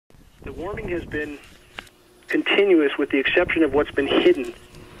The warming has been continuous with the exception of what's been hidden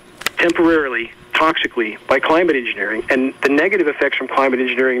temporarily, toxically, by climate engineering. And the negative effects from climate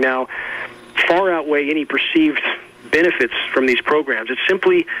engineering now far outweigh any perceived benefits from these programs. It's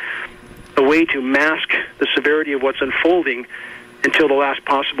simply a way to mask the severity of what's unfolding until the last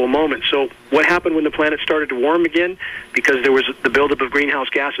possible moment. So what happened when the planet started to warm again? Because there was the buildup of greenhouse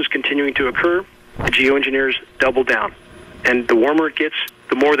gases continuing to occur, the geoengineers doubled down. And the warmer it gets,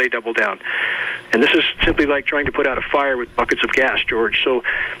 the more they double down. And this is simply like trying to put out a fire with buckets of gas, George. So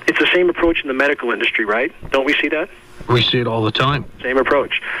it's the same approach in the medical industry, right? Don't we see that? We see it all the time. Same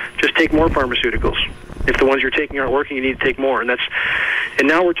approach. Just take more pharmaceuticals. If the ones you're taking aren't working, you need to take more. And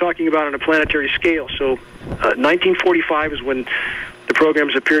now we're talking about on a planetary scale. So 1945 is when the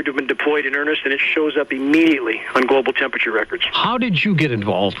programs appeared to have been deployed in earnest, and it shows up immediately on global temperature records. How did you get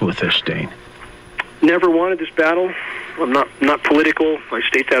involved with this, Dane? Never wanted this battle. I'm not political. I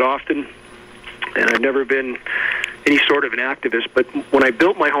state that often. And I've never been any sort of an activist. But when I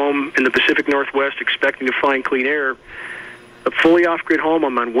built my home in the Pacific Northwest expecting to find clean air, a fully off-grid home,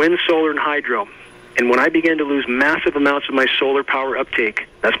 I'm on wind, solar, and hydro. And when I began to lose massive amounts of my solar power uptake,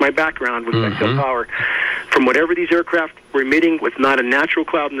 that's my background with backup power, from whatever these aircraft were emitting with not a natural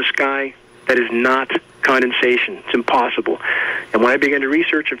cloud in the sky, that is not condensation. It's impossible. And when I began to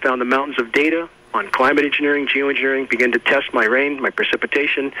research and found the mountains of data on climate engineering, geoengineering, began to test my rain, my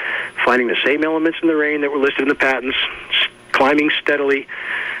precipitation, finding the same elements in the rain that were listed in the patents, climbing steadily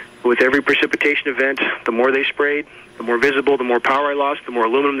with every precipitation event. The more they sprayed, the more visible, the more power I lost, the more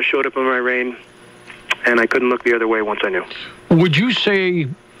aluminum that showed up in my rain, and I couldn't look the other way once I knew. Would you say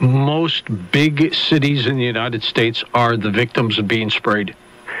most big cities in the United States are the victims of being sprayed?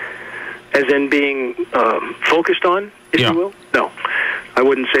 As in being focused on, if you will? No, I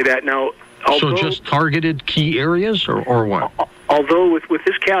wouldn't say that. Now, so just targeted key areas, or what? Although with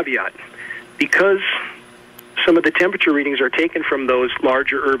this caveat, because some of the temperature readings are taken from those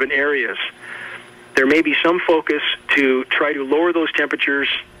larger urban areas, there may be some focus to try to lower those temperatures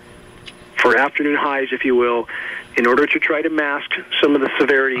for afternoon highs, if you will, in order to try to mask some of the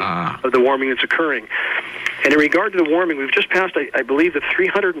severity of the warming that's occurring. And in regard to the warming, we've just passed, I believe, the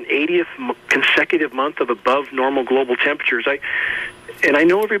 380th consecutive month of above normal global temperatures. And I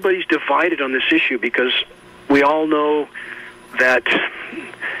know everybody's divided on this issue because we all know that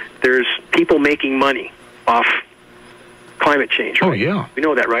there's people making money off climate change. Right? Oh, yeah. We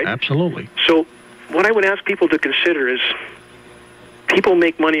know that, right? Absolutely. So what I would ask people to consider is people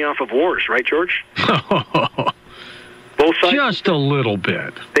make money off of wars, right, George? Both sides? Just a little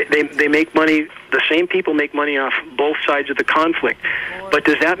bit. They make money, the same people make money off both sides of the conflict. But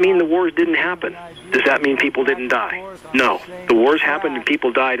does that mean the wars didn't happen? Does that mean people didn't die? No. The wars happened and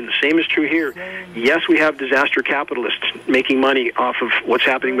people died, and the same is true here. Yes, we have disaster capitalists making money off of what's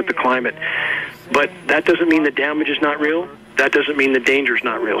happening with the climate, but that doesn't mean the damage is not real. That doesn't mean the danger is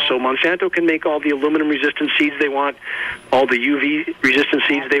not real. So Monsanto can make all the aluminum-resistant seeds they want, all the UV-resistant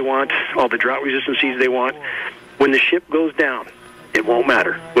seeds they want, all the drought-resistant seeds they want. When the ship goes down, it won't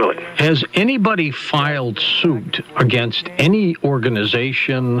matter, will it? Has anybody filed suit against any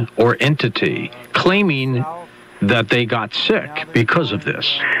organization or entity claiming that they got sick because of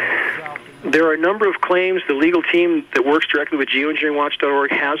this? There are a number of claims. The legal team that works directly with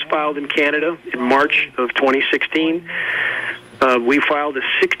geoengineeringwatch.org has filed in Canada in March of 2016. We filed a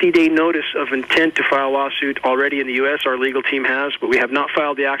 60-day notice of intent to file a lawsuit already in the U.S. Our legal team has, but we have not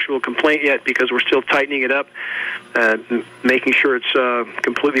filed the actual complaint yet because we're still tightening it up, making sure it's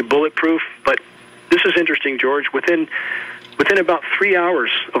completely bulletproof. But this is interesting, George. Within about 3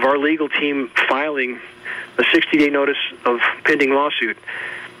 hours of our legal team filing a 60-day notice of pending lawsuit,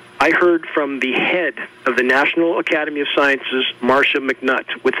 I heard from the head of the National Academy of Sciences, Marcia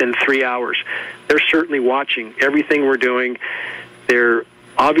McNutt, within 3 hours. They're certainly watching everything we're doing. They're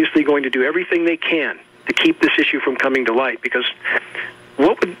obviously going to do everything they can to keep this issue from coming to light, because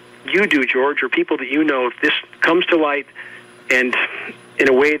what would you do, George, or people that you know, if this comes to light and in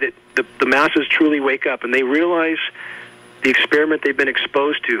a way that the masses truly wake up and they realize the experiment they've been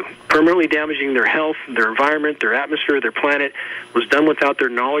exposed to, permanently damaging their health, their environment, their atmosphere, their planet, was done without their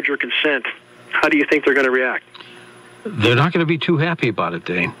knowledge or consent? How do you think they're going to react? They're not going to be too happy about it,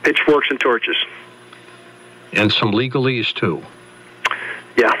 Dane. Pitchforks and torches. And some legalese, too.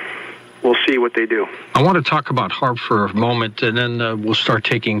 Yeah. We'll see what they do. I want to talk about HARP for a moment, and then we'll start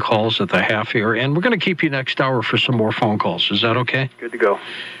taking calls at the half here. And we're going to keep you next hour for some more phone calls. Is that okay? Good to go.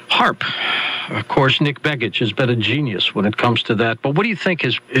 HARP. Of course, Nick Begich has been a genius when it comes to that. But what do you think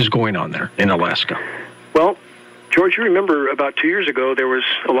is going on there in Alaska? Well, George, you remember about 2 years ago there was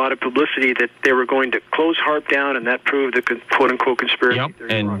a lot of publicity that they were going to close HAARP down, and that proved a quote-unquote conspiracy. Yep,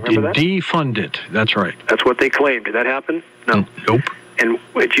 and defund it. That's right. That's what they claimed. Did that happen? No. Nope. And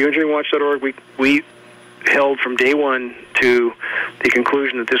at geoengineeringwatch.org, we held from day one to the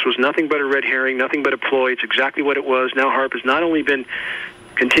conclusion that this was nothing but a red herring, nothing but a ploy. It's exactly what it was. Now HAARP has not only been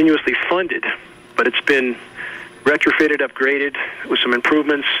continuously funded, but it's been retrofitted, upgraded with some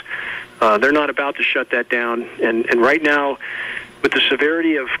improvements. They're not about to shut that down. And right now, with the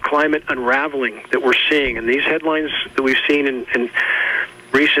severity of climate unraveling that we're seeing, and these headlines that we've seen in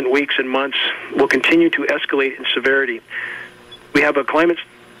recent weeks and months will continue to escalate in severity. We have a climate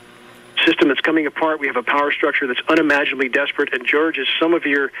system that's coming apart. We have a power structure that's unimaginably desperate. And George, as some of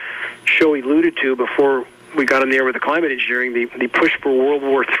your show alluded to before we got on the air with the climate engineering, the push for World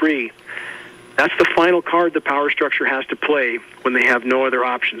War III, that's the final card the power structure has to play when they have no other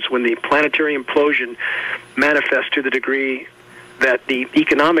options. When the planetary implosion manifests to the degree that the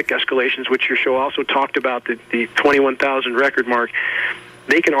economic escalations, which your show also talked about, the 21,000 record mark,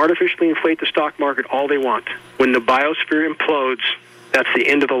 they can artificially inflate the stock market all they want. When the biosphere implodes, that's the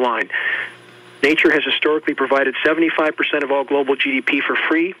end of the line. Nature has historically provided 75% of all global GDP for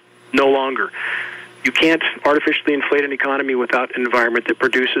free, no longer. You can't artificially inflate an economy without an environment that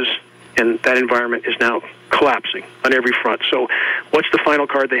produces, and that environment is now collapsing on every front. So what's the final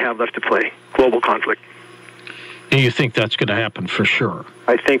card they have left to play? Global conflict. And you think that's going to happen for sure?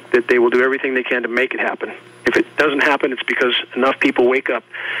 I think that they will do everything they can to make it happen. If it doesn't happen, it's because enough people wake up,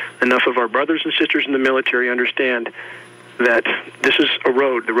 enough of our brothers and sisters in the military understand that this is a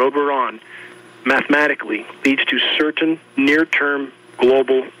road, the road we're on, mathematically leads to certain near-term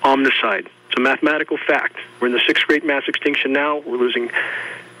global omnicide. It's a mathematical fact. We're in the sixth great mass extinction now. We're losing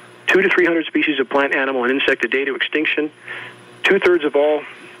 200 to 300 species of plant, animal, and insect a day to extinction. 2/3 of all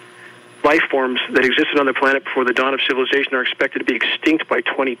life forms that existed on the planet before the dawn of civilization are expected to be extinct by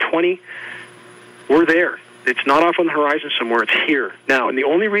 2020. We're there. It's not off on the horizon somewhere. It's here now. And the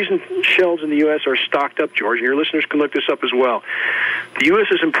only reason shelves in the U.S. are stocked up, George, and your listeners can look this up as well, the U.S.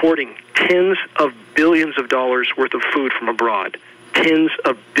 is importing tens of billions of dollars worth of food from abroad. Tens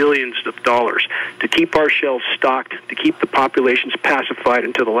of billions of dollars to keep our shelves stocked, to keep the populations pacified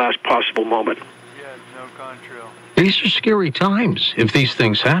until the last possible moment. Yeah, no contrail. These are scary times if these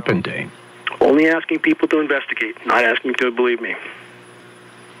things happen, Dane. Only asking people to investigate, not asking to believe me.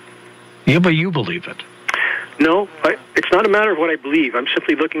 Yeah, but you believe it. No, it's not a matter of what I believe. I'm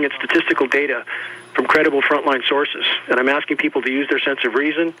simply looking at statistical data from credible frontline sources, and I'm asking people to use their sense of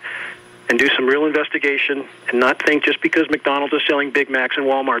reason and do some real investigation and not think just because McDonald's is selling Big Macs and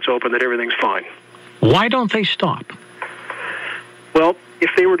Walmart's open that everything's fine. Why don't they stop? Well, if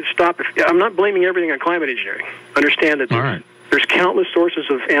they were to stop, I'm not blaming everything on climate engineering. Understand that there's countless sources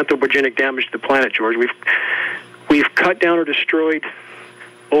of anthropogenic damage to the planet, George. We've cut down or destroyed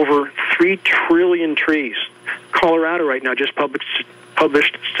over 3 trillion trees. Colorado right now just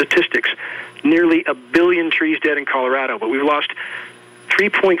published statistics. Nearly 1 billion trees dead in Colorado, but we've lost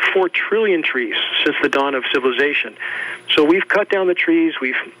 3.4 trillion trees since the dawn of civilization. So we've cut down the trees,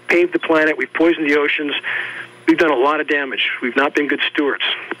 we've paved the planet, we've poisoned the oceans, we've done a lot of damage. We've not been good stewards.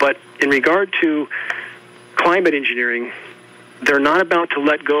 But in regard to climate engineering, they're not about to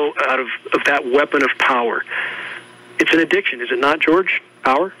let go out of that weapon of power. It's an addiction, is it not, George?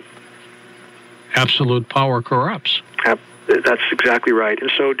 Power? Absolute power corrupts. That's exactly right.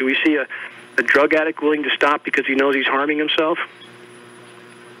 And so do we see a drug addict willing to stop because he knows he's harming himself?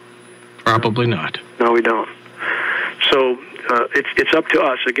 Probably not. No, we don't. So it's up to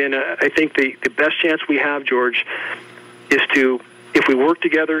us. Again, I think the best chance we have, George, is to, if we work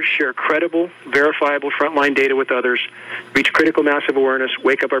together, share credible, verifiable frontline data with others, reach critical mass of awareness,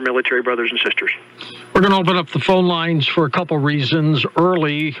 wake up our military brothers and sisters. We're going to open up the phone lines for a couple reasons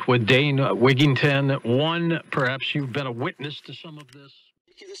early with Dane Wigington. One, perhaps you've been a witness to some of this.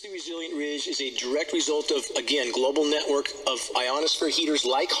 This resilient ridge is a direct result of, again, global network of ionosphere heaters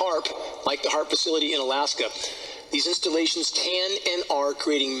like HAARP, like the HAARP facility in Alaska. These installations can and are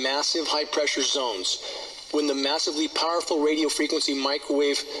creating massive high-pressure zones. When the massively powerful radio frequency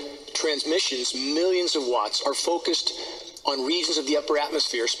microwave transmissions, millions of watts, are focused on regions of the upper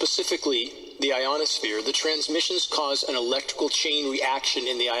atmosphere, specifically the ionosphere, the transmissions cause an electrical chain reaction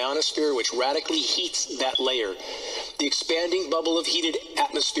in the ionosphere which radically heats that layer. The expanding bubble of heated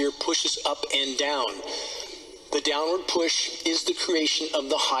atmosphere pushes up and down. The downward push is the creation of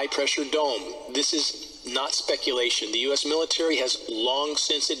the high-pressure dome. This is not speculation. The U.S. military has long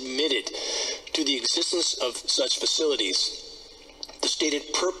since admitted to the existence of such facilities. The stated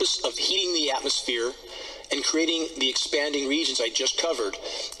purpose of heating the atmosphere and creating the expanding regions I just covered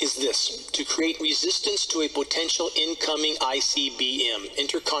is this: to create resistance to a potential incoming ICBM,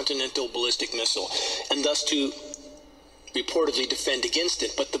 intercontinental ballistic missile, and thus to reportedly defend against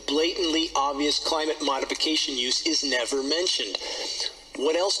it. But the blatantly obvious climate modification use is never mentioned.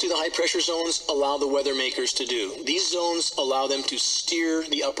 What else do the high-pressure zones allow the weather makers to do? These zones allow them to steer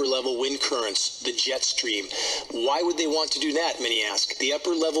the upper-level wind currents, the jet stream. Why would they want to do that, many ask? The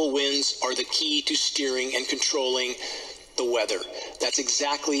upper-level winds are the key to steering and controlling the weather. That's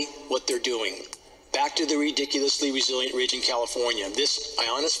exactly what they're doing. Back to the ridiculously resilient ridge in California. This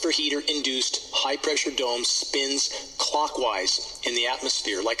ionosphere heater-induced high-pressure dome spins clockwise in the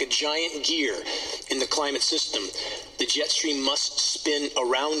atmosphere like a giant gear in the climate system. The jet stream must spin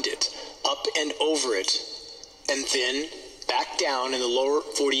around it, up and over it, and then back down in the lower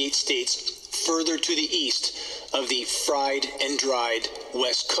 48 states, further to the east of the fried and dried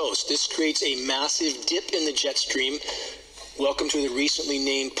West Coast. This creates a massive dip in the jet stream. Welcome to the recently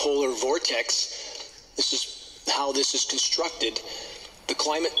named polar vortex. This is how this is constructed. The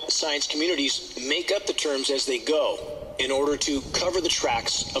climate science communities make up the terms as they go in order to cover the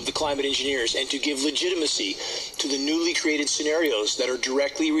tracks of the climate engineers and to give legitimacy to the newly created scenarios that are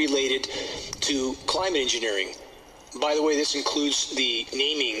directly related to climate engineering. By the way, this includes the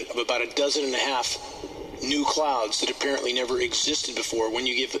naming of about 12.5 new clouds that apparently never existed before. When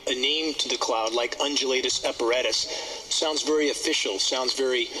you give a name to the cloud, like undulatus apparatus, sounds very official, sounds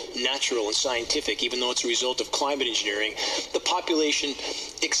very natural and scientific, even though it's a result of climate engineering. The population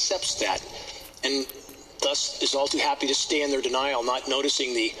accepts that and thus is all too happy to stay in their denial, not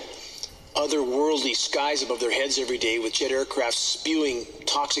noticing the otherworldly skies above their heads every day with jet aircraft spewing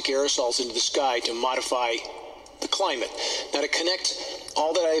toxic aerosols into the sky to modify the climate. Now, to connect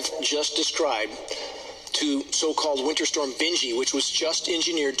all that I've just described to so-called Winter Storm Benji, which was just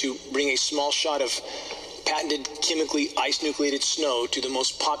engineered to bring a small shot of patented chemically ice-nucleated snow to the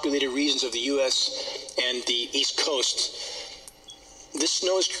most populated regions of the U.S. and the East Coast. This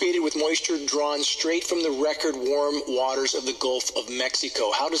snow is created with moisture drawn straight from the record warm waters of the Gulf of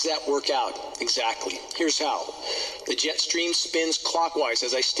Mexico. How does that work out exactly? Here's how. The jet stream spins clockwise,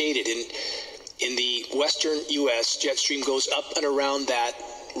 as I stated. In the western U.S., jet stream goes up and around that,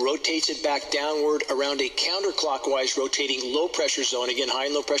 rotates it back downward around a counterclockwise rotating low-pressure zone. Again, high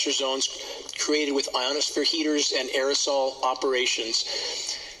and low-pressure zones created with ionosphere heaters and aerosol operations.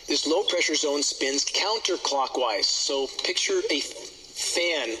 This low-pressure zone spins counterclockwise. So picture a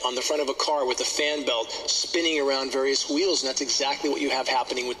fan on the front of a car with a fan belt spinning around various wheels, and that's exactly what you have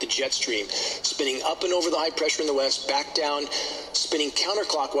happening with the jet stream. Spinning up and over the high pressure in the west, back down, spinning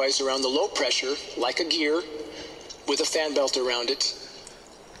counterclockwise around the low pressure, like a gear, with a fan belt around it.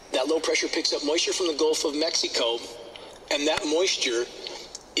 That low pressure picks up moisture from the Gulf of Mexico, and that moisture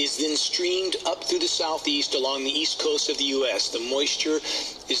is then streamed up through the southeast along the east coast of the U.S. The moisture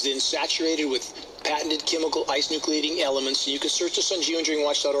is then saturated with patented chemical ice-nucleating elements. You can search this on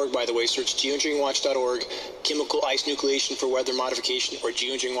geoengineeringwatch.org, by the way. Search geoengineeringwatch.org, chemical ice nucleation for weather modification, or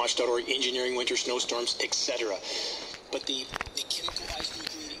geoengineeringwatch.org, engineering winter snowstorms, etc. But the chemical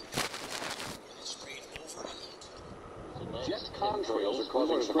ice-nucleating is sprayed over and out. Jet contrails are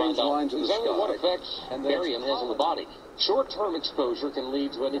causing strange lines in the sky. What effects barium has on the body. Short-term exposure can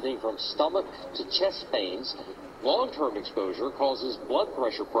lead to anything from stomach to chest pains. Long-term exposure causes blood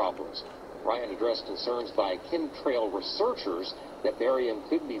pressure problems. Ryan addressed concerns by chemtrail researchers that barium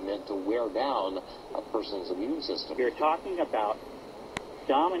could be meant to wear down a person's immune system. You're talking about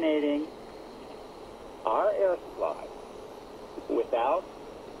dominating our air supply without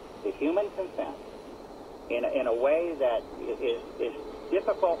the human consent in a way that is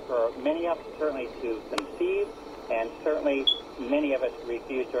difficult for many of us certainly to conceive, and certainly many of us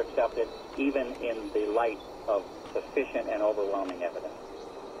refuse to accept it even in the light of sufficient and overwhelming evidence.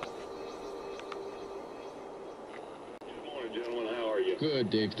 Good morning, gentlemen. How are you? Good,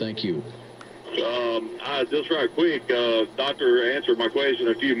 Dave. Thank you. Just right quick, doctor answered my question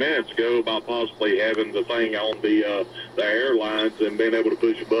a few minutes ago about possibly having the thing on the airlines and being able to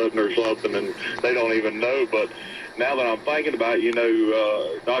push a button or something, and they don't even know. But now that I'm thinking about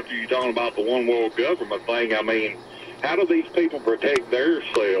it, doctor, you're talking about the one world government thing. I mean, how do these people protect their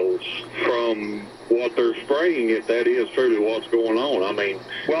cells from what they're spraying, if that is truly what's going on? I mean,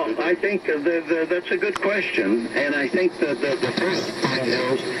 well, I think that's a good question, and I think that the first thing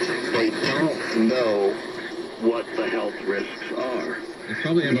is they don't know what the health risks are. They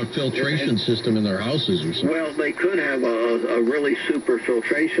probably have a filtration system in their houses or something. Well, they could have a really super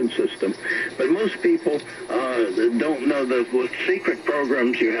filtration system, but most people don't know that with secret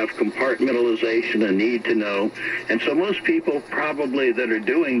programs you have compartmentalization and need to know, and so most people probably that are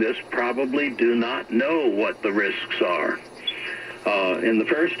doing this probably do not know what the risks are. In the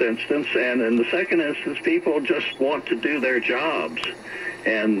first instance, and in the second instance, people just want to do their jobs,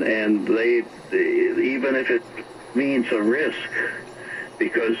 and they even if it means a risk,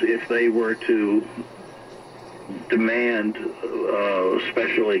 because if they were to demand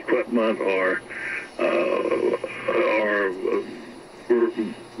special equipment or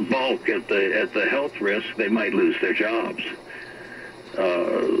bulk at the health risk, they might lose their jobs.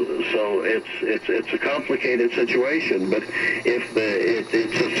 So it's a complicated situation, but if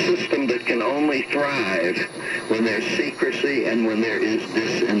it's a system that can only thrive when there's secrecy and when there is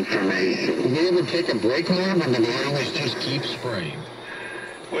disinformation. Will they ever take a break, Marv, or do they always just keep spraying?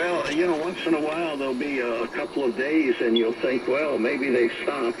 Well, you know, once in a while there'll be a couple of days and you'll think, well, maybe they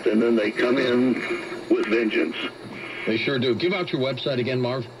stopped, and then they come in with vengeance. They sure do. Give out your website again,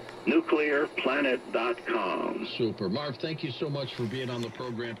 Marv. NuclearPlanet.com. Super. Marv, thank you so much for being on the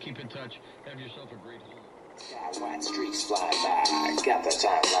program. Keep in touch. Have yourself a great holiday. White streaks fly by. Got the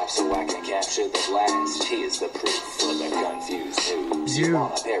time lapse so I can capture the blast. Here's the proof for the confused news. You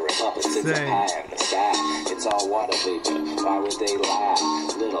want a pair of puppets, it's a pie in the sky. It's all water vapor, why would they lie?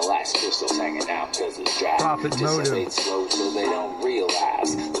 Little ice crystals hanging out cause it's dry. Profit motive. Dissipate slow so they don't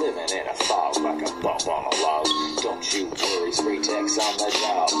realize. Living in a fog like a bump on a log. Don't you worry, spray text on the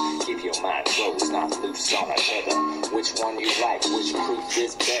job. Keep your mind closed, not loose on a tether. Which one you like, which proof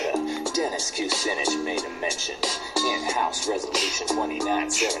is better? Dennis Kucinich made a mention. In-house resolution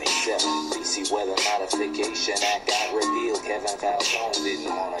 2977. BC Weather Modification Act got repealed. Kevin Falcone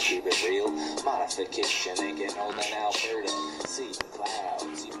didn't want to keep it real. Modification ain't getting old in Alberta. See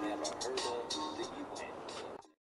clouds, you may